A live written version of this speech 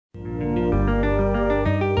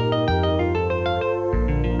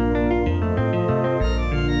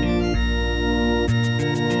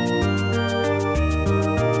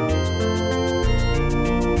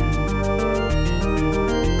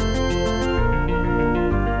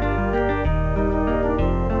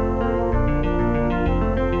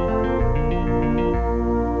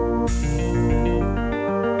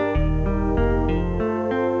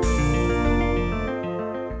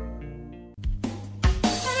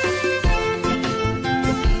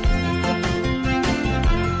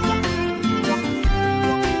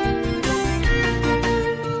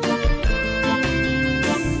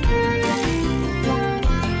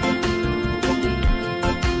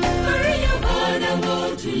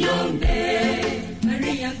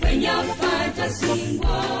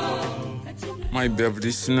My beloved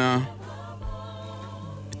listener,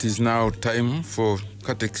 it is now time for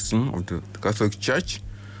Catechism of the Catholic Church,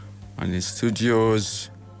 and in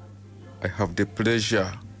studios I have the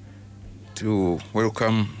pleasure to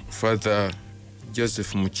welcome Father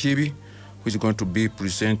Joseph Mukiibi, who is going to be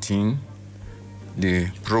presenting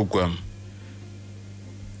the program.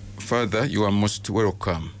 Father, you are most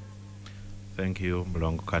welcome. Thank you,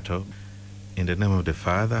 Mlongo Kato. In the name of the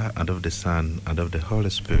Father, and of the Son, and of the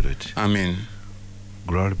Holy Spirit. Amen.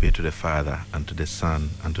 Glory be to the Father, and to the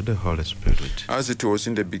Son, and to the Holy Spirit. As it was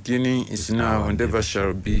in the beginning, is now, and ever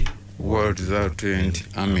shall be, world without end.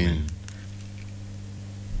 Amen.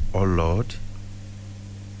 O Lord,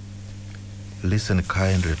 listen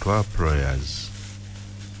kindly to our prayers,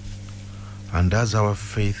 and as our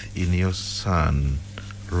faith in your Son,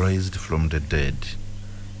 raised from the dead,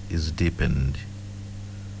 is deepened,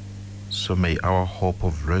 so may our hope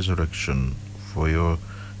of resurrection for your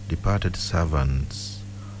departed servants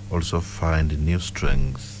also find new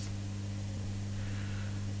strength.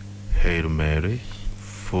 Hail Mary,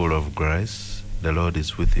 full of grace, the Lord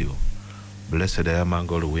is with you. Blessed are you among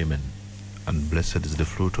all women, and blessed is the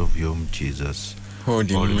fruit of your womb, Jesus.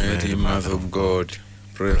 Holy Mary, Mother of God,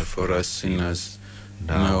 pray for us sinners,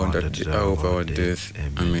 now and at the hour of our death.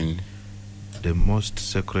 Amen. The most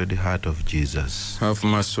sacred heart of Jesus, have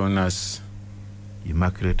mercy on us.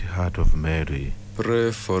 Immaculate Heart of Mary,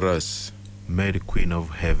 pray for us. Mary, Queen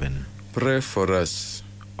of Heaven, pray for us.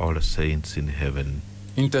 All saints in heaven,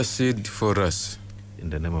 intercede for us.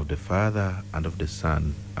 In the name of the Father, and of the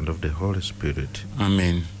Son, and of the Holy Spirit.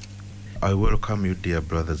 Amen. I welcome you, dear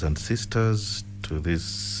brothers and sisters, to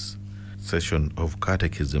this session of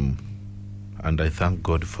Catechism, and I thank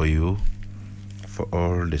God for you, for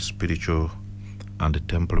all the spiritual and the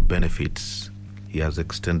temporal benefits he has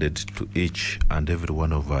extended to each and every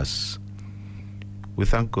one of us. We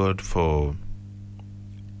thank God for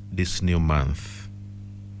this new month,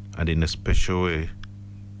 and in a special way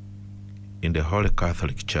in the Holy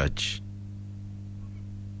Catholic Church,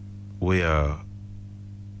 where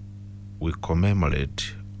we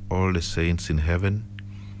commemorate all the saints in heaven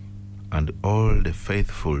and all the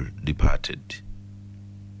faithful departed.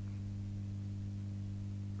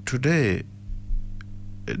 Today,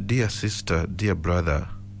 dear sister, dear brother,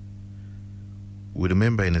 we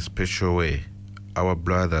remember in a special way our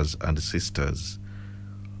brothers and sisters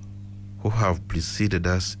who have preceded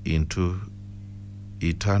us into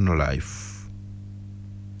eternal life.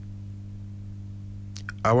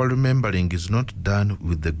 Our remembering is not done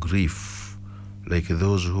with the grief like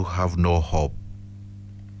those who have no hope.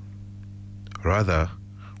 Rather,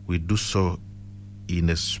 we do so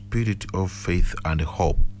in a spirit of faith and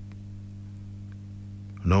hope,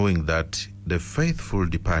 knowing that the faithful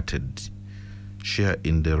departed share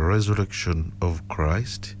in the resurrection of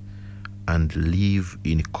Christ and live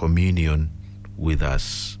in communion with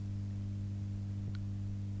us.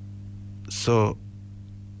 So,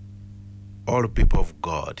 all people of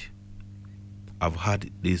God have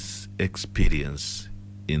had this experience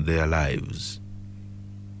in their lives.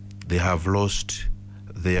 They have lost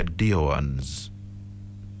their dear ones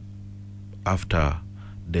after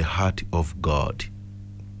the heart of God.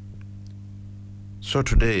 So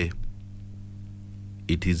today,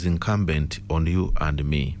 it is incumbent on you and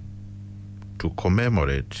me to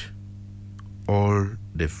commemorate all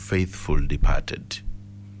the faithful departed,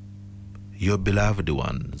 your beloved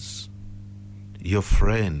ones, your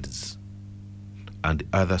friends, and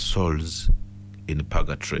other souls in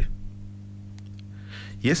purgatory.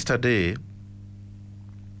 Yesterday,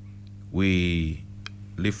 we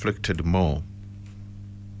reflected more,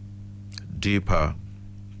 deeper,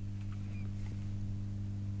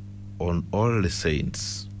 on all the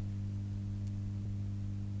saints.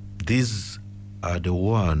 These are the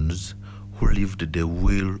ones who lived the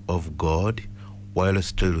will of God while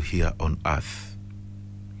still here on earth,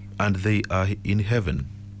 and they are in heaven.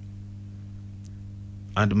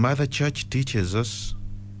 And Mother Church teaches us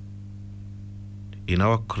in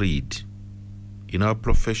our creed, in our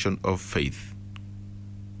profession of faith,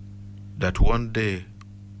 that one day,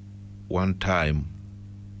 one time,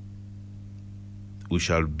 we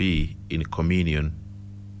shall be in communion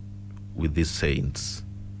with these saints.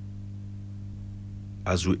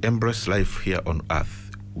 As we embrace life here on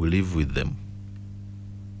earth, we live with them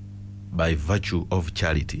by virtue of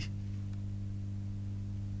charity.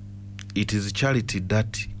 It is charity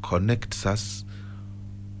that connects us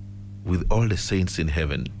with all the saints in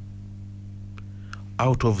heaven.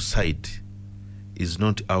 Out of sight is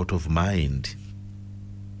not out of mind.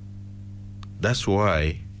 That's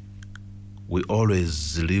why we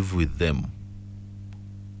always live with them.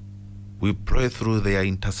 We pray through their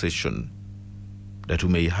intercession that we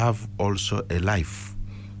may have also a life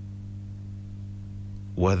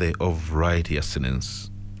worthy of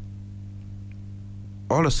righteousness.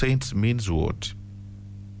 All saints means what?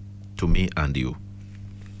 To me and you.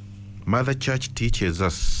 Mother Church teaches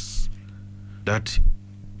us that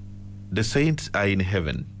the saints are in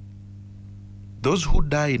heaven. Those who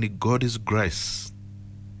die in God's grace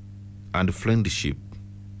and friendship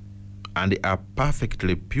and are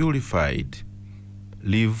perfectly purified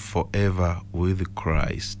live forever with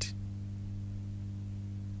Christ.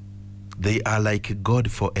 They are like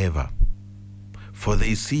God forever, for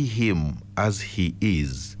they see him as he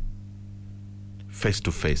is, face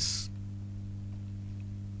to face.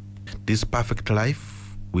 This perfect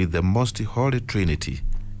life with the most holy Trinity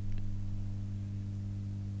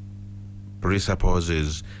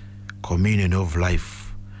presupposes communion of life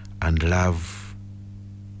and love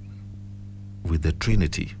with the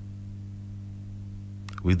Trinity,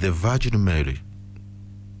 with the Virgin Mary,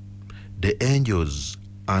 the angels,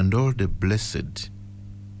 and all the blessed.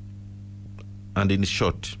 And in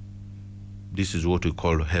short, this is what we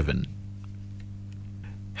call heaven.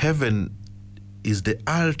 Heaven is the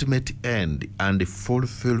ultimate end and the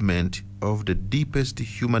fulfillment of the deepest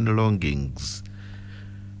human longings,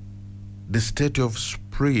 the state of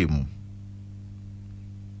supreme,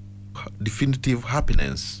 definitive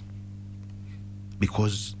happiness,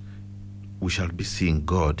 because we shall be seeing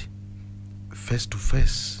God face to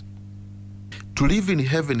face. To live in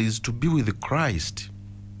heaven is to be with Christ.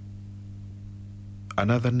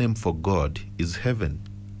 Another name for God is heaven.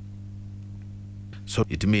 So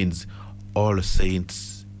it means all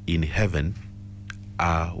saints in heaven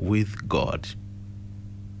are with God.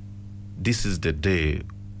 This is the day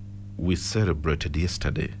we celebrated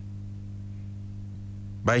yesterday.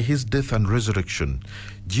 By his death and resurrection,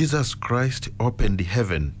 Jesus Christ opened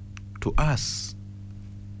heaven to us.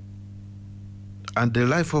 And the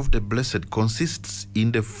life of the blessed consists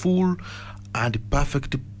in the full and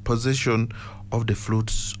perfect possession of the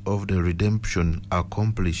fruits of the redemption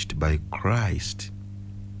accomplished by Christ.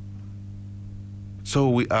 So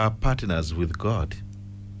we are partners with God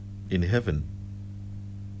in heaven.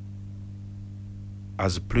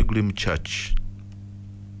 As a pilgrim church,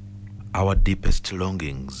 our deepest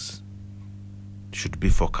longings should be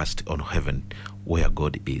focused on heaven, where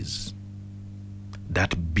God is.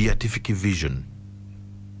 That beatific vision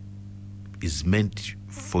is meant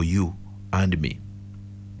for you and me.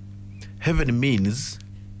 Heaven means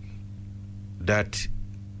that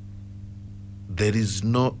there is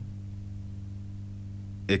no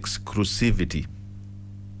exclusivity.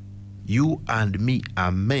 You and me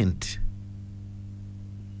are meant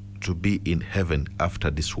to be in heaven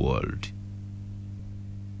after this world.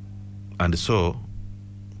 And so,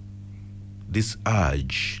 this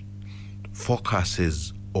urge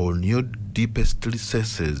focuses on your deepest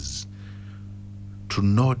recesses to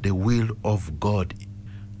know the will of God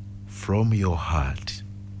from your heart,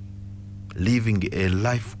 living a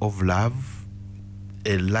life of love,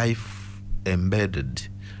 a life embedded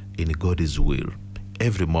in God's will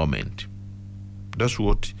every moment. That's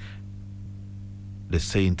what the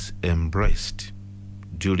saints embraced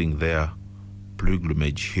during their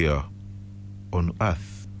pilgrimage here on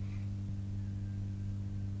earth.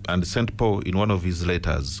 And St. Paul, in one of his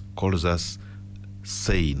letters, calls us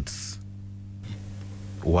saints.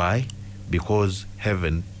 Why? Because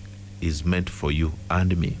heaven is meant for you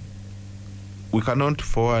and me. We cannot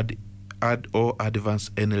forward, add, or advance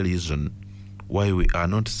any reason why we are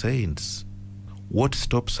not saints. What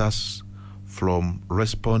stops us from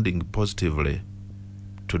responding positively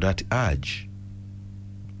to that urge?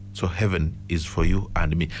 So heaven is for you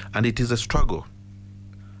and me. And it is a struggle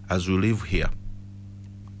as we live here.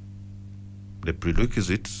 The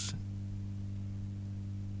prerequisites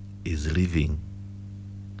is living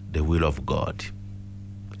the will of God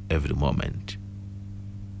every moment.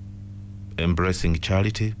 Embracing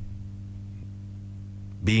charity,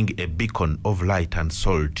 being a beacon of light and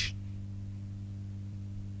salt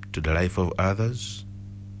to the life of others,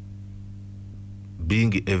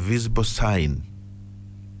 being a visible sign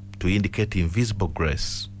to indicate invisible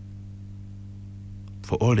grace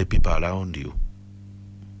for all the people around you,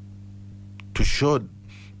 to show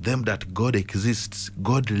them that God exists,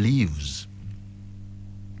 God lives.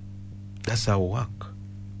 That's our work.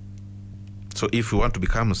 So if we want to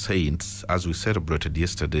become saints, as we celebrated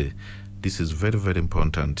yesterday, this is very, very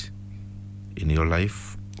important in your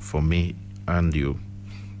life, for me and you.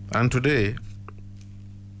 And today,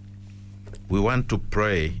 we want to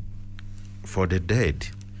pray for the dead.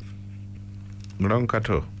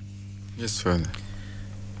 Kato, Yes, Father.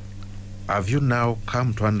 Have you now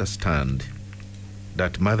come to understand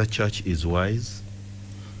that Mother Church is wise?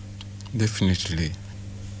 Definitely.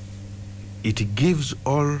 It gives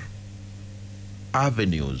all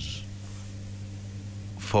avenues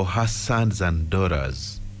for her sons and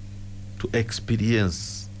daughters to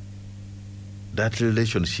experience that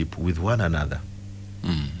relationship with one another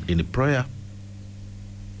in prayer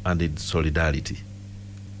and in solidarity.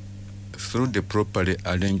 Through the properly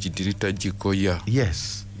arranged liturgical year.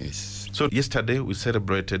 Yes. Yes. So yesterday we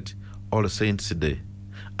celebrated All Saints' Day,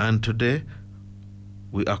 and today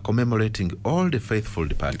we are commemorating all the faithful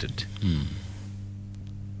departed.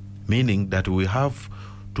 Meaning that we have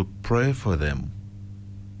to pray for them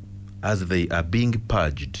as they are being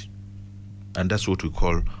purged, and that's what we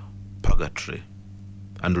call purgatory.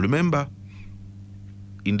 And remember,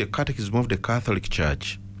 in the Catechism of the Catholic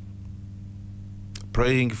Church,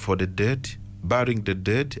 praying for the dead, burying the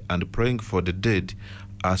dead, and praying for the dead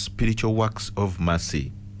are spiritual works of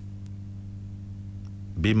mercy.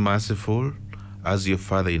 Be merciful as your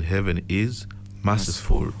Father in heaven is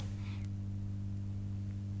merciful.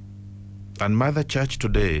 And Mother Church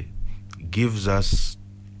today gives us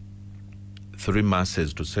 3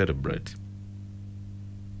 masses to celebrate.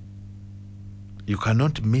 You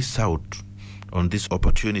cannot miss out on this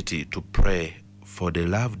opportunity to pray for the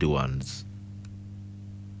loved ones.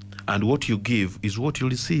 And what you give is what you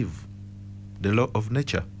receive. The law of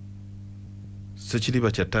nature.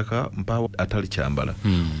 Sechiliba chataka mpawa atali chambala.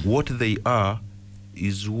 What they are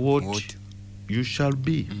is what you shall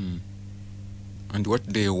be. And what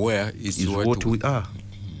they wear is what we are.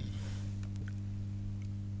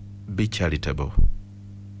 Be charitable,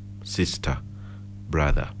 sister,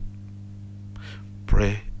 brother.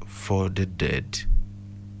 Pray for the dead.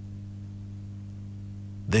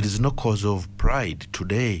 There is no cause of pride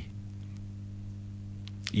today.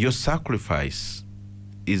 Your sacrifice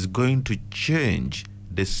is going to change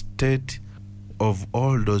the state of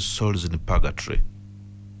all those souls in purgatory.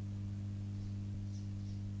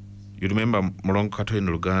 You remember Mulongo Kato in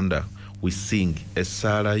Uganda, we sing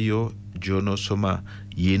Esala yo jono soma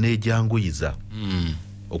yene janguiza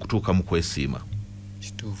okutuuka mu kwesiima.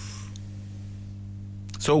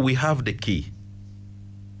 So we have the key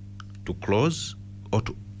to close or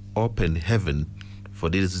to open heaven for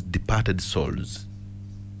these departed souls.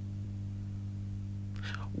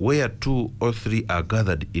 Where 2 or 3 are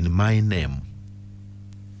gathered in my name,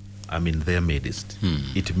 I'm in their midst.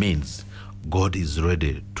 It means God is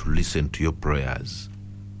ready to listen to your prayers.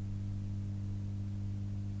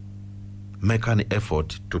 Make an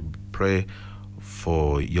effort to pray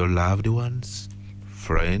for your loved ones,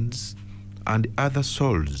 friends, and other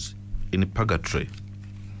souls in purgatory.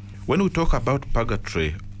 When we talk about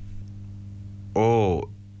purgatory or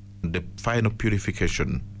the final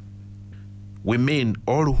purification, we mean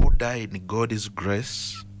all who die in God's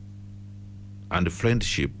grace and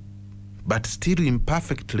friendship, but still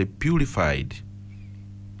imperfectly purified,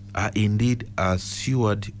 are indeed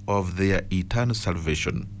assured of their eternal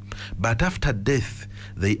salvation. But after death,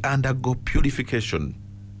 they undergo purification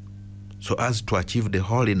so as to achieve the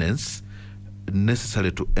holiness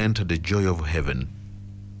necessary to enter the joy of heaven.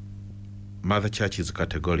 Mother Church is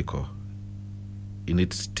categorical in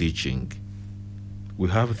its teaching. We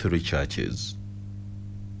have 3 churches.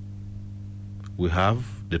 We have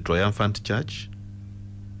the triumphant church,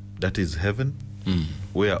 that is heaven,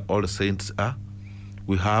 where all saints are.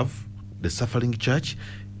 We have the suffering church,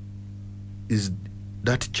 is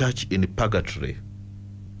that church in purgatory.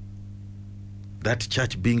 That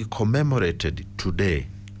church being commemorated today,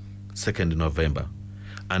 2nd November.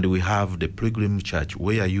 And we have the pilgrim church,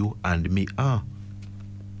 where you and me are.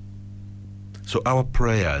 So our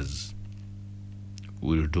prayers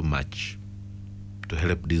will do much to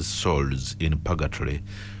help these souls in purgatory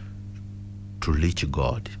to reach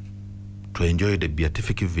God, to enjoy the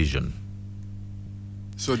beatific vision.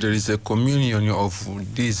 So there is a communion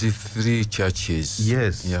of these 3 churches.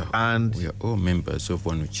 Yes. Yeah. And we are all members of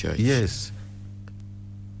one church. Yes.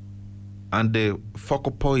 And the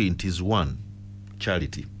focal point is one,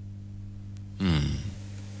 charity.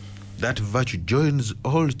 That virtue joins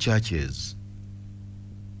all churches.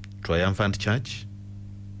 Triumphant church,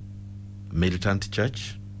 militant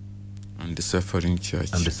church, and the suffering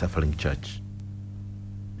church.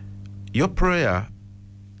 Your prayer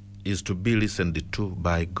is to be listened to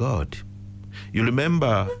by God. You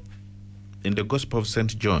remember in the Gospel of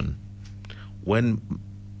St. John, when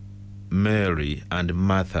Mary and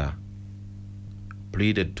Martha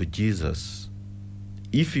pleaded to Jesus,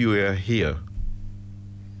 if you were here,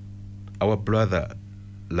 our brother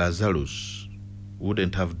Lazarus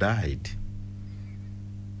wouldn't have died.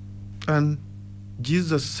 And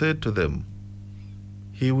Jesus said to them,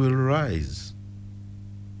 he will rise.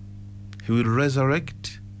 He will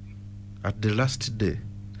resurrect at the last day.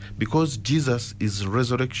 Because Jesus is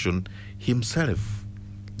resurrection himself.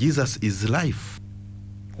 Jesus is life.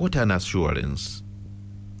 What an assurance.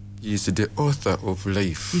 He is the author of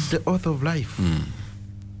life. He's the author of life.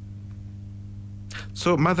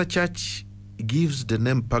 So Mother Church gives the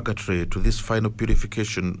name purgatory to this final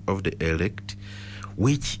purification of the elect,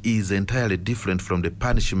 which is entirely different from the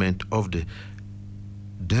punishment of the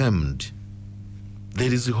damned.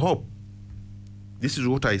 There is hope. This is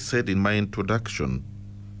what I said in my introduction.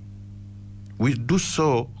 We do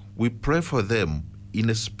so, we pray for them in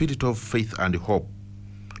a spirit of faith and hope,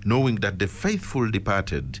 knowing that the faithful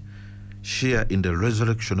departed share in the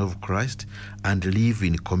resurrection of Christ and live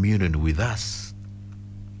in communion with us,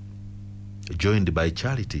 joined by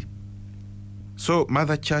charity. So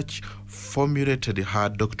Mother Church formulated her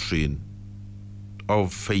doctrine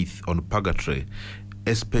of faith on purgatory,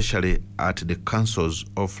 especially at the councils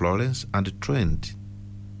of Florence and Trent.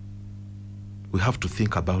 We have to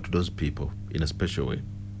think about those people in a special way,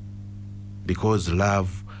 because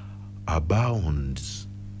love abounds.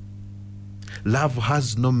 Love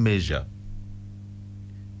has no measure.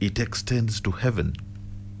 It extends to heaven.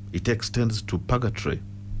 It extends to purgatory,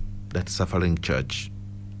 that suffering church.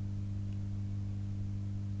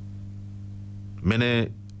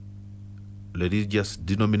 Many religious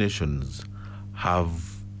denominations have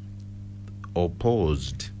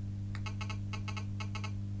opposed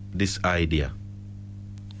this idea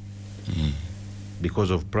because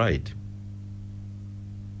of pride,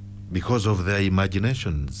 because of their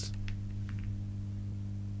imaginations,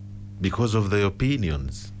 because of their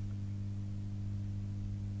opinions,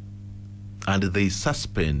 and they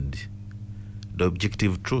suspend the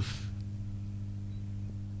objective truth.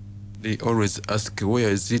 They always ask, where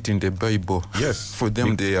is it in the Bible? Yes. For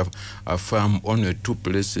them, they have affirm only two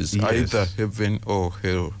places, Yes. either heaven or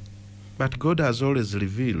hell. But God has always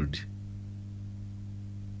revealed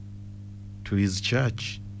to his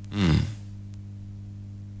church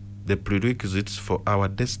the prerequisites for our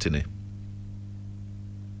destiny.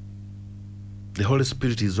 The Holy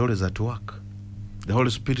Spirit is always at work. The Holy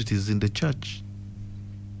Spirit is in the church.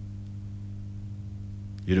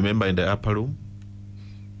 You remember in the upper room,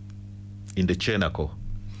 in the cenacle,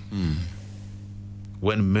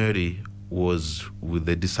 when Mary was with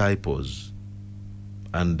the disciples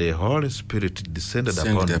and the Holy Spirit descended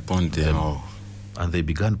upon them, and they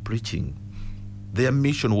began preaching. Their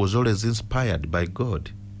mission was always inspired by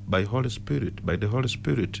God, by Holy Spirit, by the Holy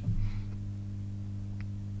Spirit.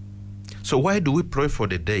 So why do we pray for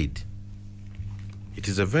the dead? It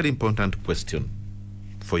is a very important question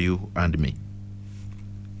for you and me.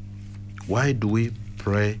 Why do we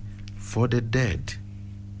pray for the dead?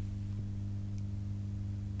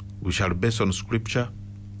 We shall base on scripture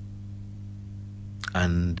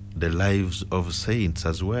and the lives of saints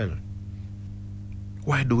as well.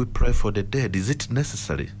 Why do we pray for the dead? Is it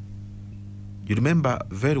necessary? You remember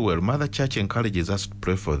very well, Mother Church encourages us to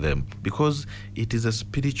pray for them because it is a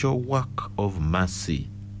spiritual work of mercy.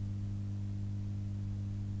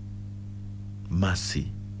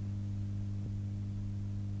 Mercy.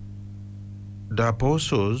 The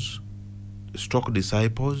apostles,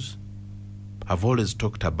 disciples, have always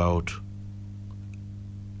talked about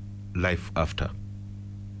life after.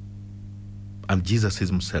 And Jesus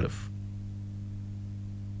himself.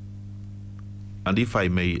 And if I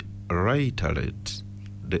may reiterate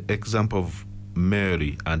the example of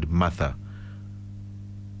Mary and Martha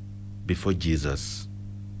before Jesus,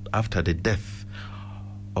 after the death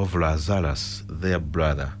of Lazarus, their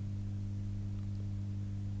brother,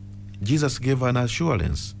 Jesus gave an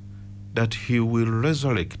assurance that he will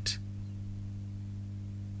resurrect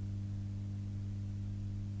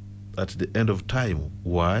at the end of time.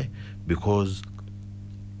 Why? Because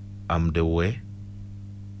I'm the way,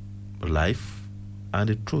 life, and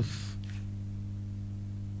the truth.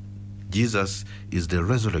 Jesus is the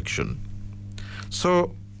resurrection.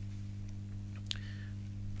 So,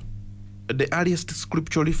 the earliest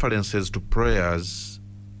scriptural references to prayers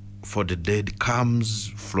for the dead comes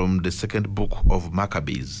from the second book of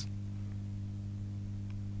Maccabees.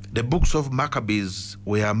 The books of Maccabees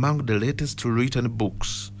were among the latest written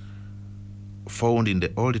books found in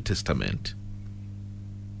the Old Testament,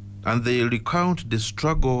 and they recount the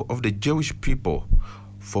struggle of the Jewish people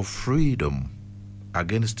for freedom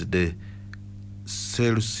against the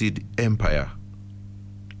Seleucid Empire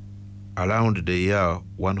around the year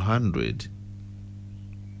 100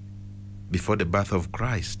 before the birth of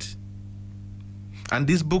Christ. And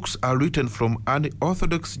these books are written from an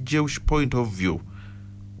Orthodox Jewish point of view,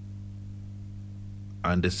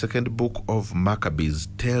 And the second book of Maccabees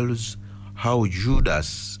tells how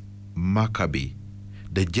Judas Maccabee,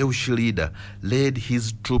 the Jewish leader, led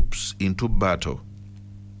his troops into battle.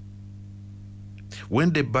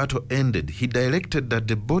 When the battle ended, he directed that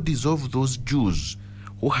the bodies of those Jews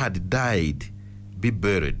who had died be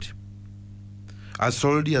buried. As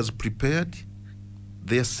soldiers prepared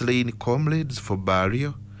their slain comrades for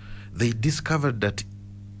burial, they discovered that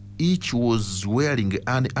each was wearing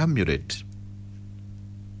an amulet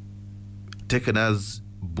taken as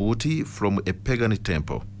booty from a pagan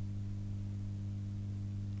temple.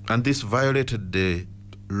 And this violated the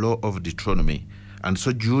law of Deuteronomy. And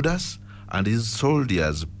so Judas and his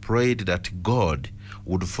soldiers prayed that God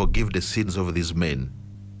would forgive the sins of these men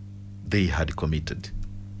they had committed.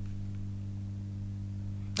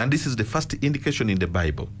 And this is the first indication in the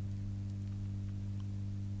Bible.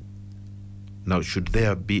 Now, should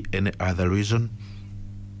there be any other reason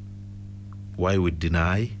why we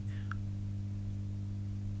deny,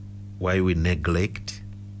 why we neglect,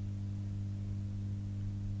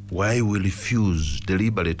 why we refuse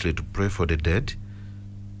deliberately to pray for the dead?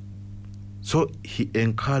 So he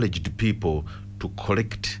encouraged people to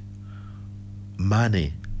collect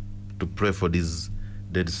money to pray for these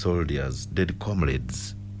dead soldiers, dead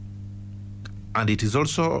comrades. And it is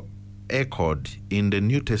also echoed in the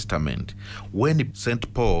New Testament when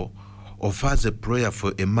St. Paul offers a prayer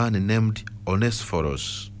for a man named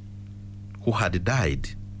Onesiphorus who had died.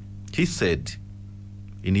 He said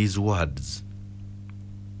in his words,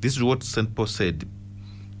 this is what St. Paul said,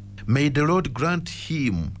 "May the Lord grant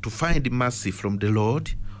him to find mercy from the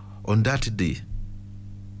Lord on that day."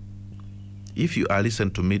 If you are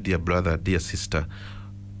listening to me, dear brother, dear sister,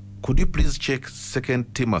 could you please check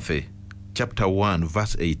 2 Timothy chapter 1,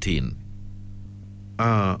 verse 18.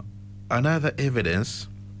 Another evidence,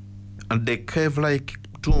 and the cave-like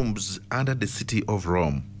tombs under the city of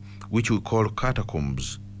Rome, which we call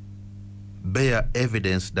catacombs, bear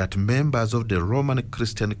evidence that members of the Roman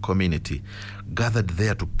Christian community gathered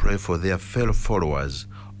there to pray for their fellow followers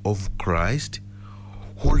of Christ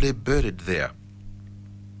who lay buried there.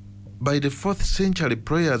 By the 4th century,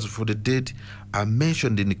 prayers for the dead are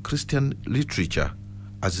mentioned in Christian literature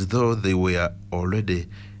as though they were already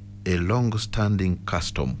a long-standing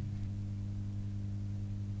custom.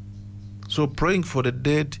 So praying for the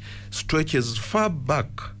dead stretches far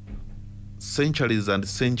back, centuries and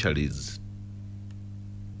centuries.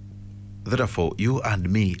 Therefore, you and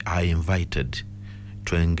me are invited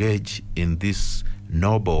to engage in this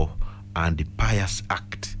noble and pious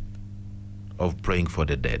act of praying for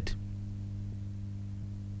the dead.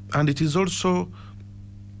 And it is also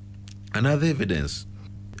another evidence.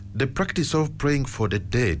 The practice of praying for the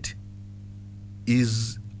dead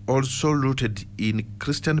is also rooted in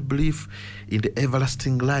Christian belief in the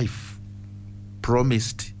everlasting life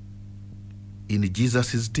promised in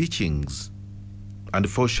Jesus' teachings and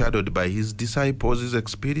foreshadowed by his disciples'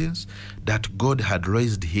 experience that God had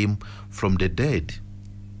raised him from the dead.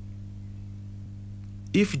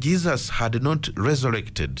 If Jesus had not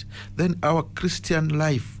resurrected, then our Christian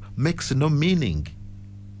life makes no meaning.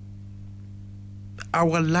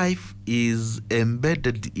 Our life is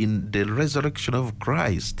embedded in the resurrection of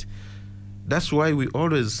Christ. That's why we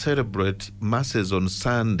always celebrate Masses on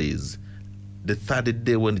Sundays, the third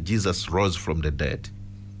day when Jesus rose from the dead.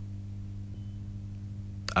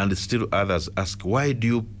 And still others ask, why do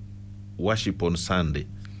you worship on Sunday?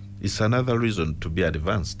 It's another reason to be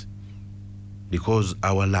advanced. Because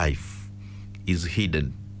our life is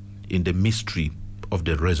hidden in the mystery of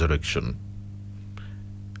the resurrection.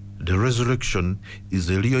 The resurrection is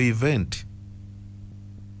a real event.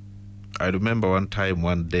 I remember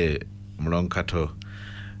one day, Kato,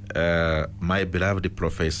 my beloved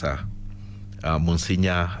professor,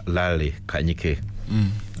 Monsignor Lale Kanyike,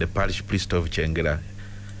 the parish priest of Chengera,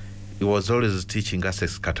 he was always teaching us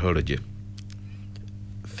eschatology,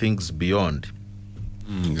 things beyond.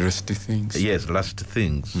 Last things. Yes, last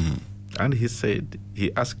things. And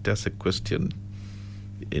he asked us a question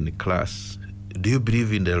in class. Do you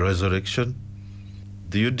believe in the resurrection?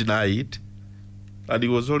 Do you deny it? And he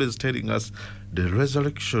was always telling us the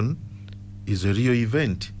resurrection is a real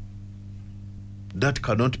event that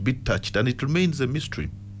cannot be touched, and it remains a mystery.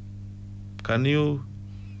 Can you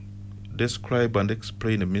describe and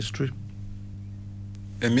explain a mystery?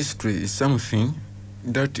 A mystery is something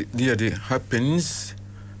that really happens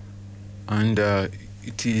and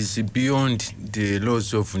it is beyond the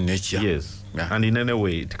laws of nature. Yes. Yeah. And in any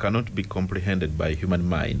way, it cannot be comprehended by human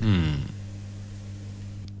mind.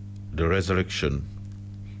 The resurrection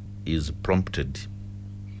is prompted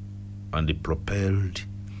and propelled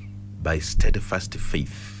by steadfast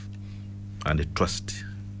faith and trust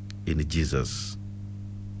in Jesus.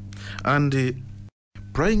 And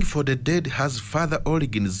praying for the dead has further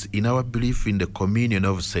origins in our belief in the communion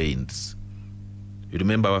of saints. You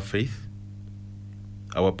remember our faith?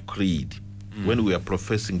 Our creed. When we are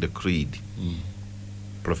professing the creed,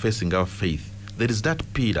 professing our faith, there is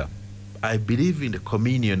that pillar. I believe in the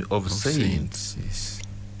communion of saints. Yes.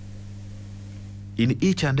 In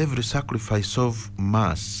each and every sacrifice of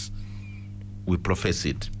Mass, we profess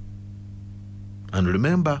it. And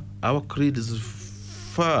remember, our creed is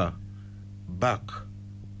far back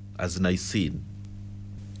as Nicene.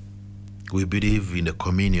 We believe in the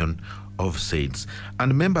communion of saints.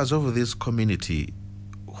 And members of this community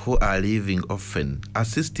who are living often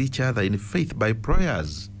assist each other in faith by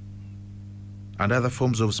prayers and other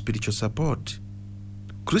forms of spiritual support.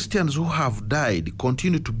 Christians who have died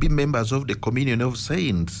continue to be members of the communion of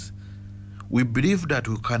saints. We believe that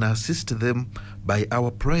we can assist them by our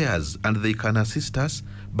prayers and they can assist us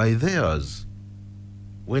by theirs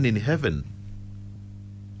when in heaven.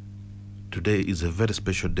 Today is a very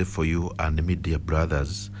special day for you and me, dear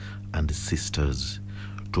brothers and sisters,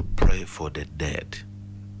 to pray for the dead.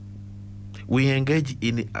 We engage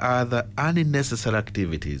in other unnecessary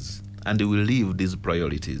activities and we leave these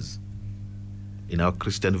priorities in our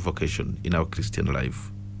Christian vocation, in our Christian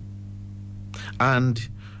life. And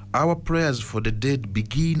our prayers for the dead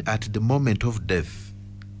begin at the moment of death.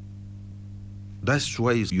 That's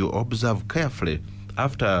why you observe carefully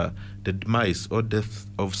after the demise or death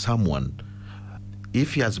of someone.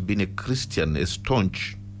 If he has been a Christian, a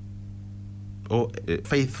staunch or a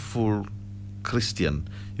faithful Christian,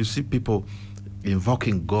 you see people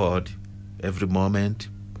invoking God every moment,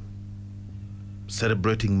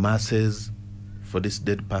 celebrating masses for this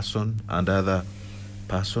dead person and other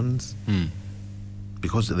persons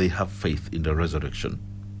because they have faith in the resurrection.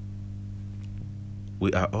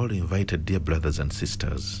 We are all invited, dear brothers and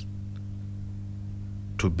sisters,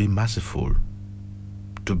 to be merciful,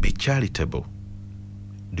 to be charitable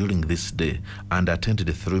during this day and attend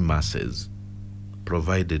the 3 masses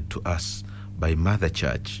provided to us by Mother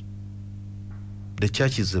Church. The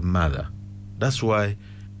Church is a mother. That's why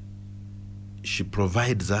she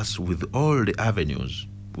provides us with all the avenues,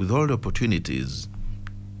 with all the opportunities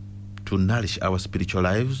to nourish our spiritual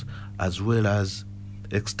lives, as well as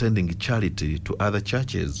extending charity to other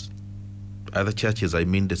churches. Other churches, I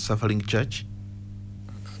mean the Suffering Church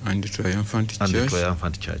And the Triumphant Church. And the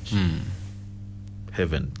Triumphant Church.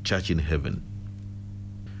 Heaven, Church in Heaven.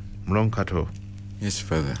 Mlong Kato. Yes,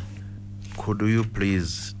 Father. Could you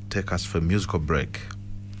please take us for a musical break?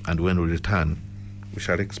 And when we return, we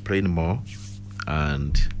shall explain more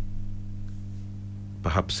and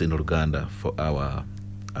perhaps in Uganda for our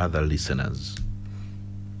other listeners.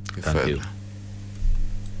 Thank you.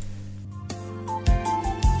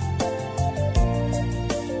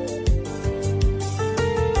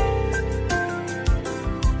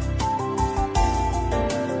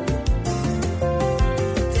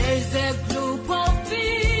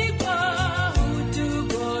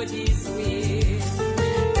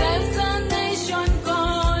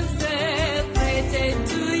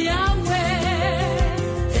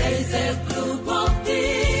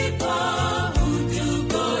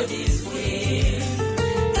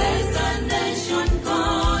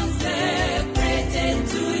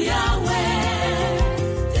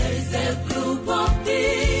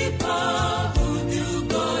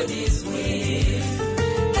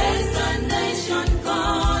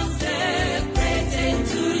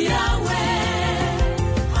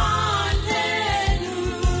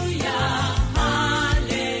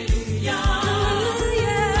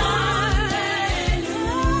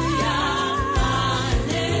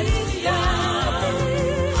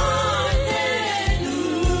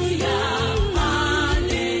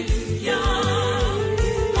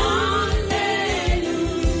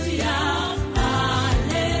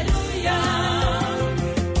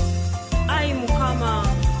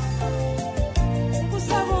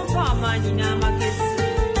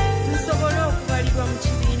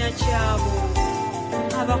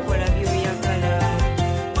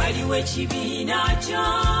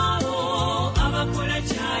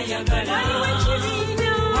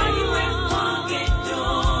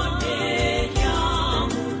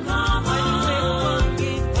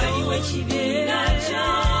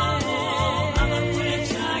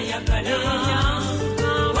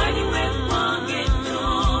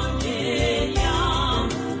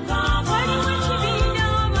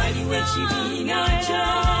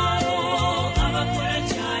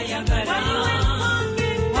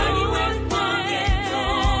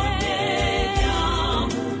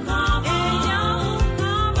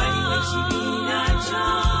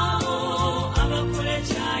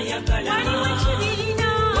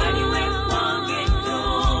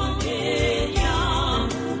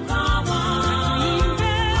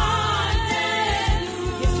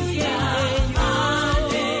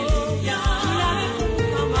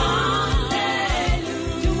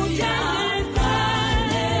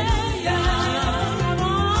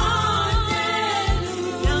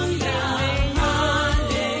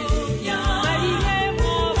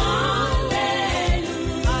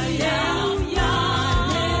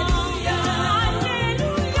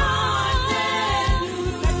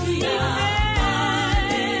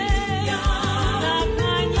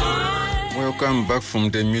 Welcome back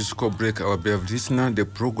from the musical break, our beloved listener. The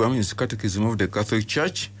program is Catechism of the Catholic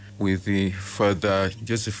Church with the Father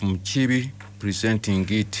Joseph Mukiibi presenting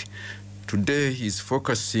it. Today he's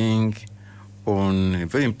focusing on a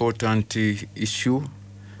very important issue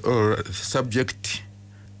or subject,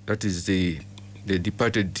 that is the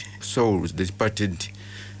departed souls, the departed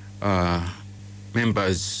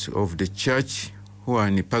members of the church who are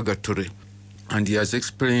in purgatory. And he has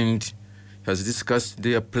explained, has discussed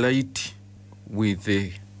their plight with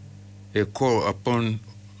a call upon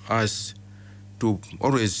us to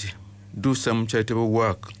always do some charitable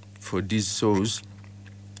work for these souls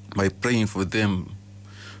by praying for them.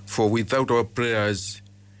 For without our prayers,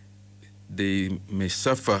 they may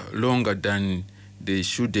suffer longer than they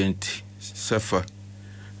shouldn't suffer.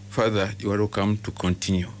 Father, you are welcome to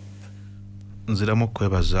continue. Nziramu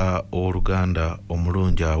kwebaza oluganda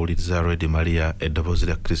omulungi awuliriza Radio Maria eddoboozi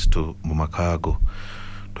lya Kristo mu makaago.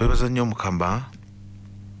 Twebaza nnyo Mukama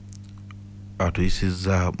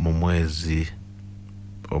atuyisizza mu mwezi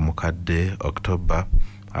omukadde October,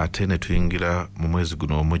 ate ne tuyingira mu mwezi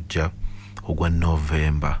guno omujja ogwa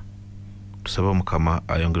November. Tusaba Mukama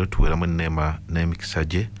ayongere tuweeramu enneema n'emikisa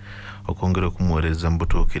gye okwongera okumuweereza mu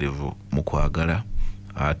butuukirivu mu kwagala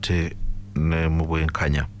ate ne mu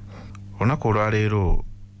bwenkanya. Olunaku olwaleero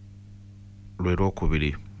lwe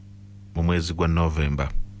Lwokubiri mu mwezi gwa November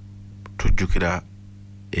tujjukira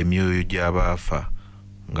emyoyo gy'abaafa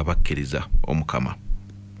nga bakkiriza Omukama,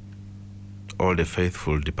 all the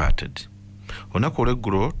faithful departed. Olunaku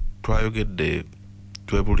olw'eggulo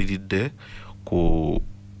twebuliridde ku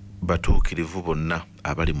batuukirivu bonna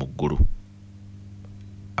abali mu ggulu,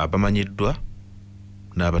 abamanyiddwa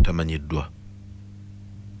n'abatamanyiddwa.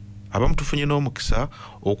 Abamu tufunye n'omukisa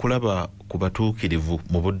okulaba ku batuukirivu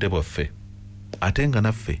mu budde bwaffe, ate nga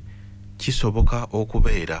naffe kisoboka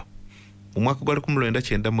okubeera. Mu mwaka gwa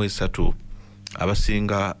 1993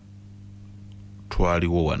 abasinga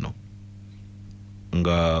twaliwo wano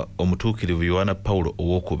nga omutuukirivu Yohana Paulo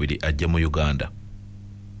owookubiri ajja mu Uganda,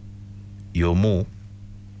 y'omu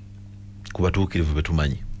ku batuukirivu be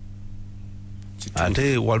tumanyi.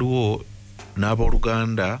 Ate waliwo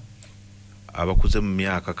n'abooluganda abakuze mu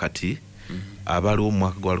myaka kati abaliwo mu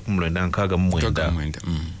mwaka gwa 1969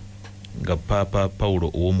 nga Papa Paulo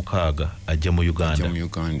ow'omukaaga ajja mu Uganda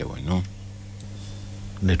wano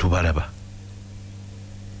ne tubalaba.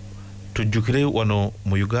 Tujjukire wano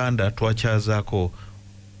mu Uganda twakyazaako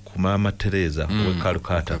ku Maama Teresa owe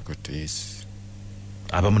Calcutta,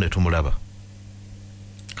 abamu ne tumulaba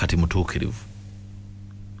kati mutuukirivu.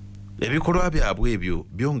 Ebikolwa byabwe ebyo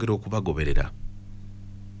byongera okubagoberera.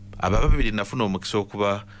 Aba babiri nafuna omukisa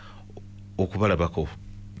okubalabako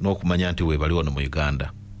n'okumanya nti weebali wano mu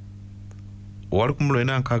Uganda. Owali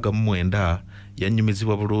 1969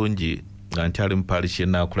 yannyumizibwa bulungi nga nkyali mu parish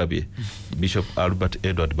y'Enaakulabye, Bishop Albert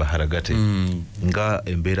Edward Baharagate, nga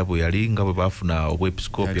embeera bwe yali, nga bwe baafuna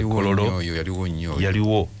obwepiskopi Kololo yaliwo.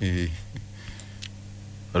 Waliwo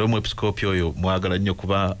omwepiskopi oyo mwagala nnyo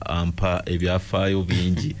kuba ampa ebyafaayo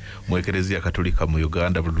bingi mu Ekereziya Katolika mu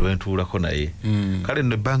Uganda buli lwe ntuulako naye. Kale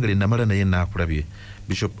nno ebbanga lye namala naye Enaakulabye,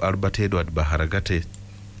 Bishop Albert Edward Baharagate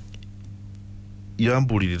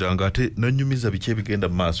yambuulirira ate nannyumiza biki ebigenda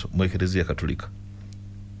mu maaso mu Ekereziya Katolika.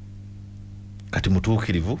 Kati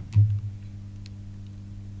mutuukirivu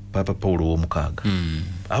Papa Paulo ow'omukaaga,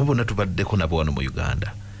 abo bonna tubaddeko nabo wano mu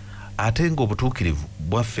Uganda. Ate ng'obutuukirivu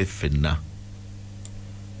bwaffe ffenna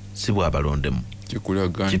si bwabalondemu.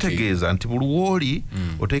 Kitegeeza nti buli w'oli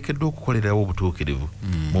oteekeddwa okukolerawo obutuukirivu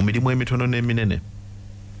mu mirimu emitono n'eminene,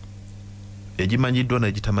 egimanyiddwa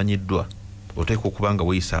n'egitamanyiddwa. Oteekwa okuba nga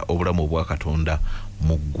weeyisa obulamu obwa Katonda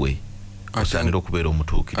mu ggwe osaanira okubeera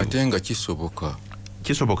omutuukirivu. Ate nga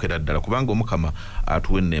kisobokera ddala kubanga Omukama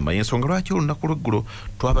atuwa enneema. Y'ensonga lwaki olunaku lw'eggulo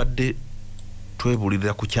twabadde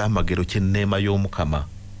twebulirira ku kyamagero ky'enneema y'Omukama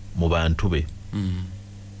mu bantu be,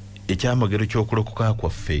 ekyamagero ky'okulokoka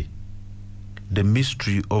kwaffe, the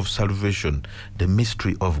mystery of salvation, the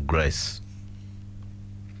mystery of grace.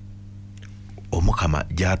 Omukama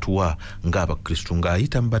gy'atuwa ng'Abakristu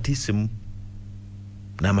ng'ayita mu batiisimu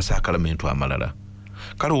n'amasaakalamentu amalala.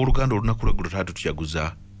 Kale oluganda olunaku lw'eggulo taate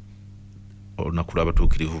tujaguza olunaku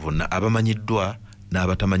lw'abatuukirivu bonna abamanyiddwa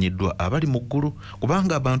n'abatamanyiddwa abali mu ggulu,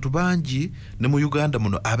 kubanga abantu bangi ne mu Uganda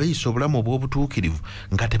muno abeeyisa obulamu obw'obutuukirivu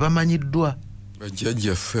nga tebamanyiddwa.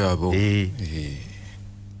 Bajjajjaffe abo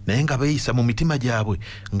naye nga beeyisa mu mitima gyabwe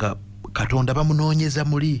nga Katonda bamunoonyeza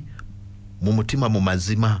muli mu mutima mu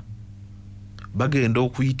mazima. Bagenda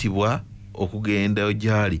okuyitibwa okugenda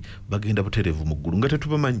gyali, bagenda butereevu mu ggulu nga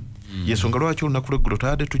tetubamanyi. Y'ensonga lwaki olunaku lw'eggulo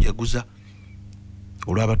taade tujaguza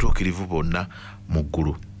olw'abatuukirivu bonna mu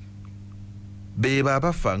ggulu. beba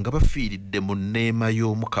abafa nga bafiiridde mu nneema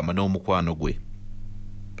y'Omukama n'omukwano gwe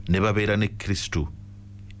ne babeera ne Kristo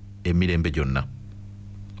emirembe gyonna.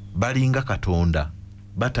 Balinga Katonda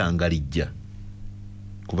batangalijja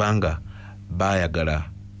kubanga baayagala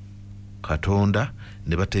Katonda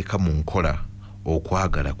ne bateeka mu nkola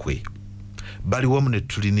okwagala kwe. Bali wamu ne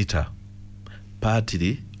Tulinita,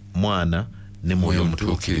 Paatiri, Mwana ne Mwoyo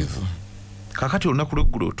Omutuukirivu. Kakati olunaku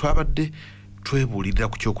lw'eggulo twabadde twebuulirira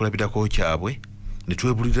ku kyokulabirako kyabwe ne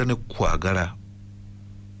twebuulirira ne kwagala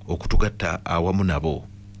okutugatta awamu nabo.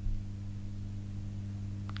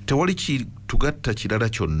 Tewali kitugatta kirala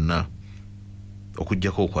kyonna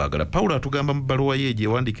okujjako okwagala. Pawulo atugamba mu bbaluwa ye gye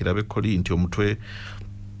yawandiikira ab'Ekolinti omutwe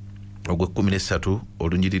ogw'e13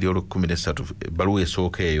 olunyiriri olw'13 ebbaluwa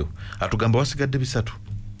esooka eyo atugamba wasigadde bisatu: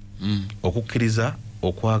 okukkiriza,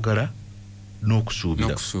 okwagala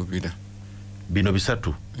n'okusuubira. Bino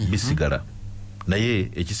bisatu bisigala,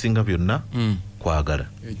 naye ekisinga byonna kwagala.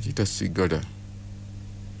 Ekitasigala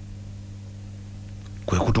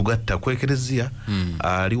kwe kutugatta kwekereziya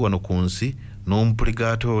ali wano ku nsi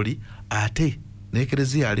n'omupuligaatooli ate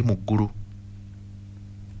n'ekereziya ali mu ggulu.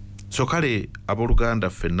 So kale abooluganda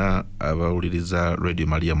ffenna abawuliriza Radio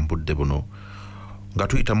Maria mu budde buno nga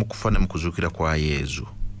tuyita mu kufa ne mu kuzuukira kwa Yezu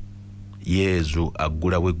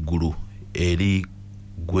aggulawo eggulu eri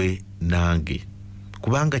gwe nange,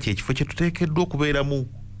 kubanga kyekifo kye tuteekeddwa okubeeramu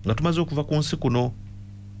nga tumaze okuva ku nsi kuno.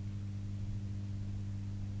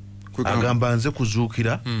 Agamba nze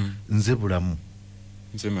kuzuukira, nze bulamu,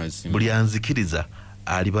 nze mazima. Buli anzikiriza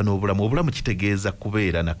aliba n'obulamu. Obulamu kitegeeza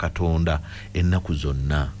kubeera na Katonda ennaku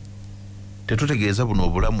zonna. Tetutegeeza buno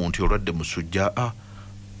obulamu nti olwadde musujja,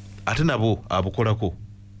 ate nabo abukolako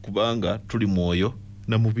kubanga tuli mwoyo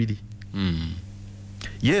na mubiri.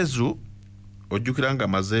 Yezu ojjukira nga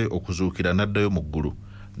amaze okuzuukira n'addayo mu ggulu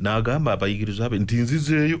n'agamba abayigiriza be nti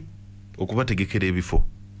nzizeeyo okubategekera ebifo.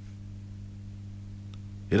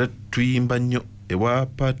 Era tuyimba nnyo ewa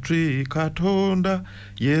Patri Katonda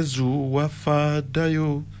Yezu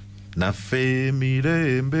wafaddayo naffe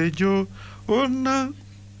emirembe gyo onna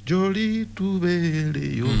gy'oli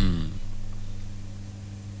tubeereyo.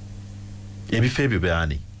 Ebifo ebyo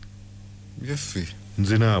byani? Byaffe.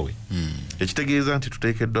 Nze naawe. Ekitegeeza nti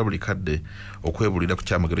tuteekeddwa buli kadde okwebulira ku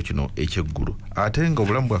kyamagero kino eky'eggulu, ate nga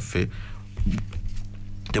obulamu bwaffe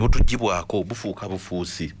tebutugibwako bufuuka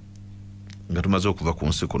bufuusi nga tumaze okuva ku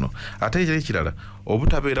nsi kuno. Ate ekirala,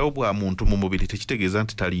 obutabeerawo bwa muntu mu mubiri tekitegeeza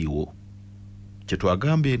nti taliiwo. Kye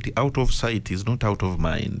twagambye nti out of sight is not out of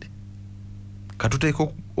mind. Katuteeka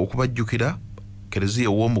okubajjukira kereziya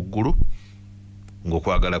ow'omu ggulu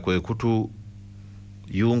ng'okwagala kwe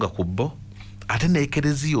kutuyunga ku bbo, ate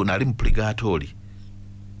n'ekereziya ono ali mu purigatooli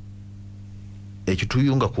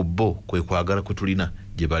ekituyunga ku bbo kwe kwagala kwe tulina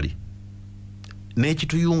gye bali,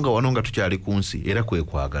 n'ekituyunga wano nga tukyali ku nsi era kwe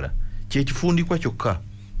kwagala. Kyekifundikwa kyokka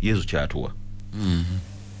Yezu kyatuwa.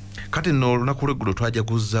 Kati nno olunaku lw'eggulo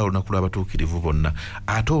twajaguza olunaku lw'abatuukirivu bonna,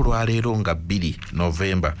 ate olwaleero nga 2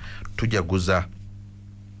 Novemba tujaguza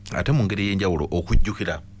ate mu ngeri y'enjawulo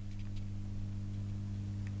okujjukira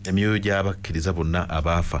emyoyo gy'abakkiriza bonna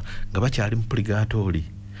abaafa nga bakyali mu purigatooli.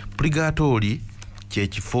 Purigatooli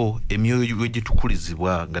kyekifo emyoyo we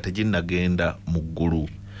gitukulizibwa nga teginnagenda mu ggulu.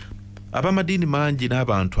 Ab'amadiini mangi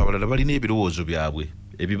n'abantu abalala balina ebirowoozo byabwe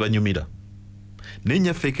ebibanyumira, naye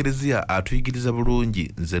nnyaffe ekereziya atuyigiriza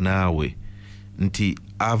bulungi nze naawe nti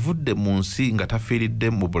avudde mu nsi nga tafiiridde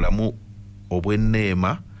mu bulamu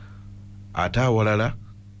obw'enneema, ate awalala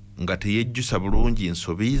nga teyejjusa bulungi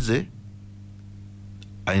ensobi ze,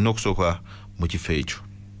 alina okusooka mu kifo ekyo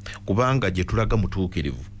kubanga gye tulaga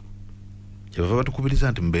mutuukirivu. Kyebava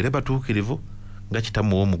batukubiriza nti mubeere batuukirivu nga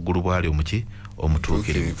kitammwe ow'omu ggulu bw'ali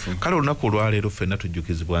omutuukirivu. Kale olunaku olwaleero ffenna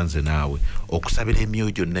tujjukizibwa nze naawe okusabira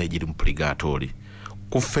emyoyo gyonna egiri mu purigatooli.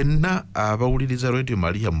 Ku ffenna abawuliriza Radio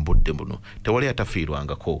Maria mu budde buno tewali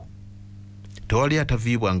atafiirwangako, tewali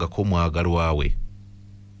ataviibwangako mwagalwa we,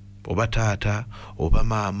 oba taata oba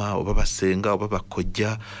maama oba basenga oba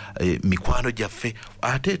bakojja, mikwano gyaffe,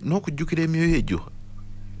 ate n'okujjukira emyoyo egyo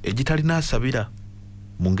egitalina asabira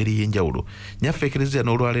mu ngeri y'enjawulo. Nyaffe ekereziya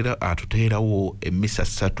n'olwaleero atuteerawo emmisa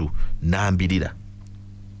 3 n'ambirira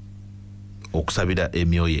okusabira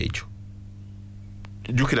emyoyo egyo.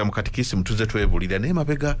 Jjukira mu katikisimu tuze twebulira naye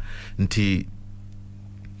mabega nti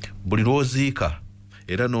buli lw'oziika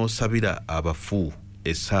era n'osabira abafu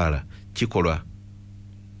essaala kikolwa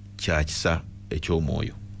kya kisa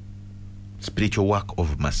eky'omwoyo, spiritual work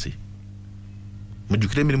of mercy.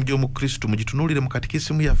 Mujjukire emirimu gy'omu Kristo, mugitunuulire mu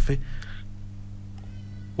katikisimu yaffe.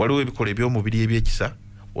 Waliwo ebikola eby'omubiri ebyekisa,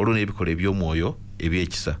 waliwo n'ebikola eby'omwoyo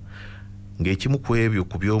ebyekisa, ng'ekimu ku ebyo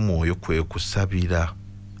ku by'omwoyo kwe kusabira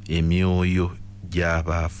emyoyo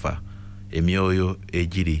gy'abaafa emyoyo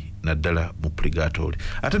egiri naddala mu purgatory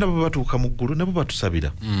ate nabo batuuka mu ggulu nabo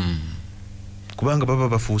batusabira kubanga baba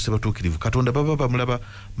bafuuse batuukirivu Katonda baba bamulaba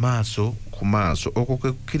maaso ku maaso okwo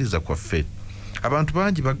kwe kukkiriza kwaffe abantu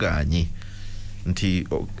bangi bagaanye nti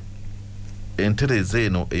entereza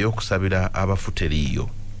eno ey'okusabira abafu teriiyo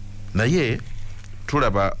naye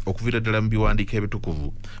tulaba okuviira ddala mu biwandiiko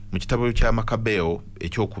ebitukuvu mu kitabo kya Makabeo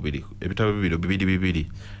ekyokubiri ebitabo bibiri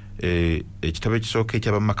ekitabo ekisooka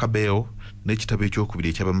eky'Abamakabeo n'ekitabo ekyokubiri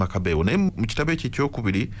eky'Abamakabeo naye mu kitabo ekyo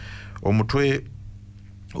ekyokubiri omutwe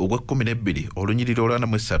ogw'12 olunyiriri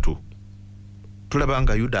olw'43 tulaba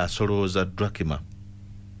nga Yuda asolooza Drakima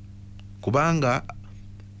kubanga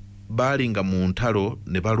baalinga mu ntalo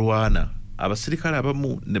ne balwana abasirikale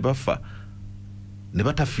abamu ne bafa ne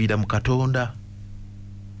batafiira mu Katonda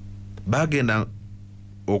bagenda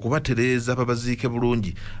okubatereeza babaziike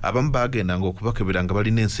bulungi abamu bagendanga okubakebera nga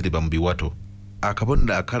balina ensiriba mu biwato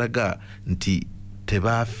akabonero akalaga nti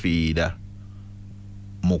tebaafiira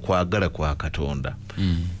mu kwagala kwa Katonda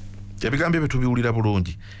ebigambo ebyo tubiwulira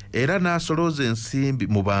bulungi era n'asolooza ensimbi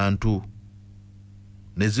mu bantu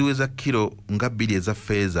ne ziweza kilo nga 2 eza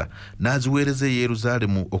ffeeza n'aziweereza e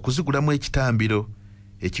Yerusaalemu okuzigulamu ekitambiro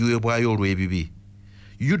ekiweebwayo olw'ebibi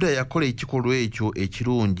Yuda yakola ekikolwa ekyo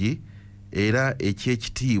ekirungi era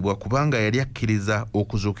ekyekitiibwa kubanga yali akkiriza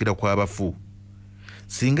okuzuukira kw'abafu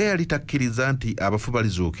singa yali takkiriza nti abafu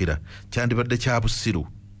balizuukira kyandibadde kya busiru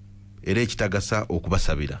era ekitagasa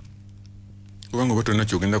okubasabira kubanga oba tolina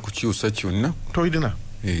kyogenda kukyusa kyonna toyirina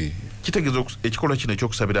kitegeeza ekikolwa kino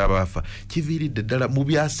ekyokusabira abaafa kiviiridde ddala mu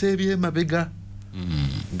byasa eby'emabega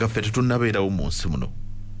nga ffe tetunnabeerawo mu nsi muno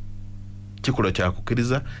kikolwa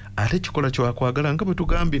kyakukkiriza ate kikolwa kyakwagala nga bwe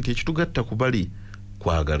tugambye nti ekitugatta ku bali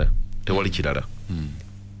kwagala tewali kirala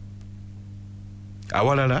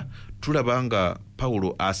awalala tulaba nga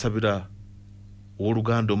Pawulo asabira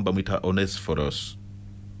owooluganda omu bamwita Onesiforos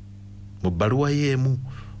mu bbaluwa yeemu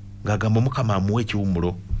ng'agamba Mukama amuwa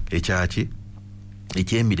ekiwummulo ekyaki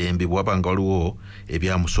eky'emirembe bw'aba nga waliwo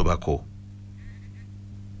ebyamusobako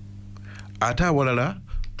ate awalala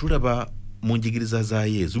tulaba mu njigiriza za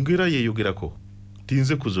Yesu ng'era yeeyogerako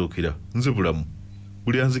tinze kuzuukira nze bulamu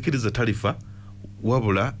buli anzikiriza talifa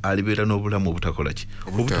wabula alibeera n'obulamu obutakola ki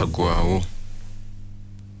obutaggwaawo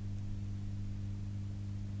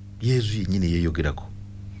Yesu yennyini yeeyogerako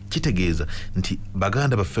kitegeeza nti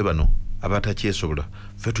baganda baffe bano abatakyesobola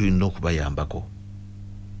ffe tulina okubayambako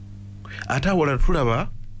ate awalala tulaba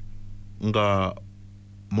nga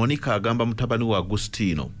Monica agamba mutabani wa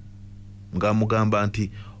Agustino ng'amugamba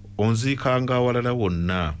nti onziikanga awalala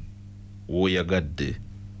wonna w'oyagadde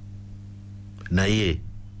naye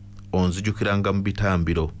onzijukiranga mu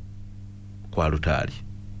bitambiro kwa lutaali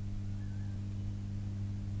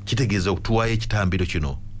kitegeeza okutuwaayo ekitambiro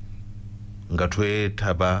kino nga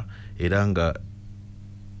twetaba era nga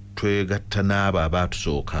twegatta n'abo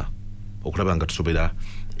abaatusooka okulaba nga tusobera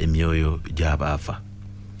emyoyo gy'abaafa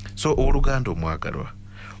so oluganda omwagalwa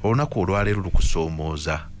olunaku olwaleero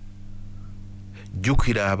lukusoomooza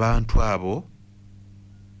jjukira abantu abo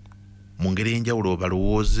mu ngeri enjawulo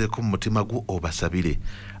balowoozeeko mu mutima gwo obasabire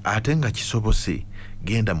ate nga kisobose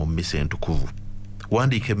genda mu mmisa entukuvu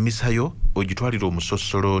wandiika emmisa yo ogitwalire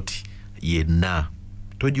omusosolooti yenna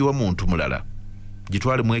togiwa muntu mulala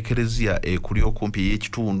gitwale mu ekereziya ekuli okumpi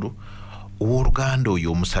ey'ekitundu owooluganda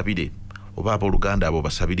oyo omusabire oba abooluganda abo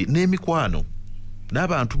basabire n'emikwano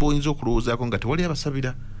n'abantu b'oyinza okulowoozaako nga tewali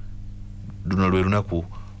abasabira luno lwe lunaku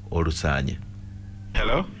olusaanye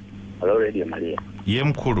hello Radio Maria ye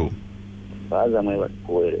mukulu baza mwe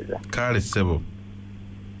bakuweereza kale ssebo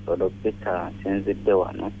Dr. Senzidde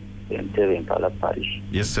wano entebe Mpala Parish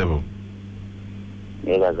yes ssebo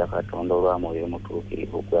nebaza Katonda olw'amwoyo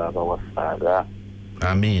omutuukirivu gw'aba waffaaga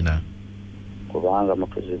amiina kubanga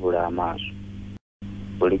mutuzibula amaaso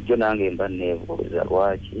bulijjo nange mba neebuuza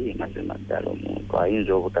lwaki mazima ddala omuntu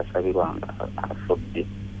ayinza obutasabirwa nga afudde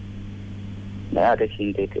naye ate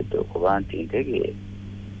kinteekedde okuba nti ntegeere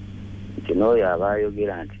nti n'oyo aba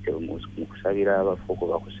ayogera nti mu kusabira abafu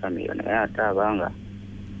kuba kusamira naye ate abanga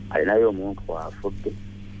alinayo omuntu afudde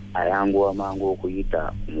ayanguwa mangu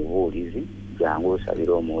okuyita omubuulizi jangu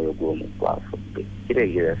osabira omwoyo gw'omuntu afudde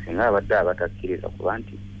kitegeeza singa abadde abatakkiriza kuba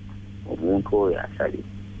nti omuntu oyo asabira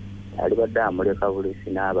alibadde amuleka bulesi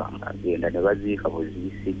n'abanga agenda ne baziika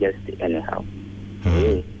buziisi just anyhow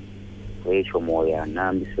ekyo mwoyo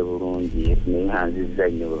anambise bulungi neyanzizza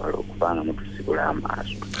nnyo lwala okubanga mutusibula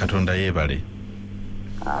amaaso Katonda yeebale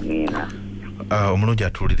amiina omulungi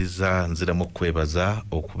atuuliriza nziramu okwebaza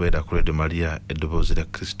okubeera ku Radio Maria eddoboozi lya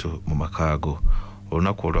Kristo mu makaago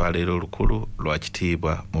olunaku olwaleero olukulu lwa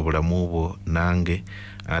kitiibwa mu bulamu bwo nange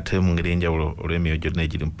ate mu ngeri enjawulo olw'emyoyo gyonna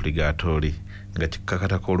egiri mu purigatori nga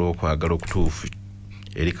kikakatako olw'okwagala okutuufu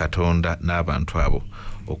eri Katonda n'abantu abo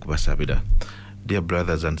okubasabira. Dear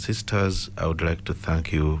brothers and sisters, I would like to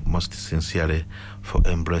thank you most sincerely for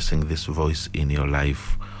embracing this voice in your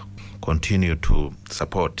life. Continue to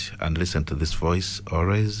support and listen to this voice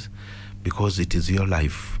always, because it is your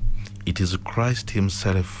life. It is Christ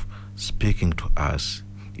himself speaking to us.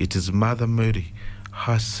 It is Mother Mary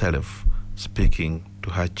herself speaking to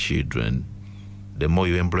her children. The more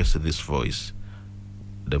you embrace this voice,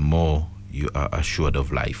 the more you are assured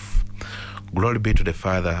of life. Glory be to the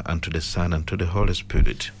Father, and to the Son, and to the Holy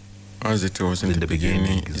Spirit. As it was in the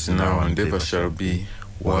beginning, is now, and ever shall be,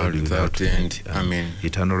 world without end. Amen.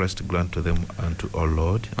 Eternal rest grant to them and to our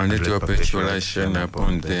Lord. And let your perpetual light shine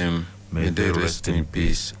upon them. May they rest in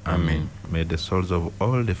peace. Amen. May the souls of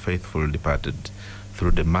all the faithful departed,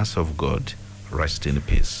 through the mercy of God, rest in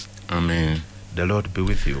peace. Amen. The Lord be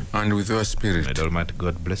with you. And with your spirit. May the Almighty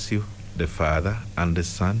God bless you, the Father, and the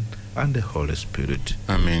Son, and the Holy Spirit.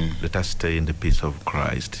 Amen. Let us stay in the peace of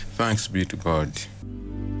Christ. Thanks be to God.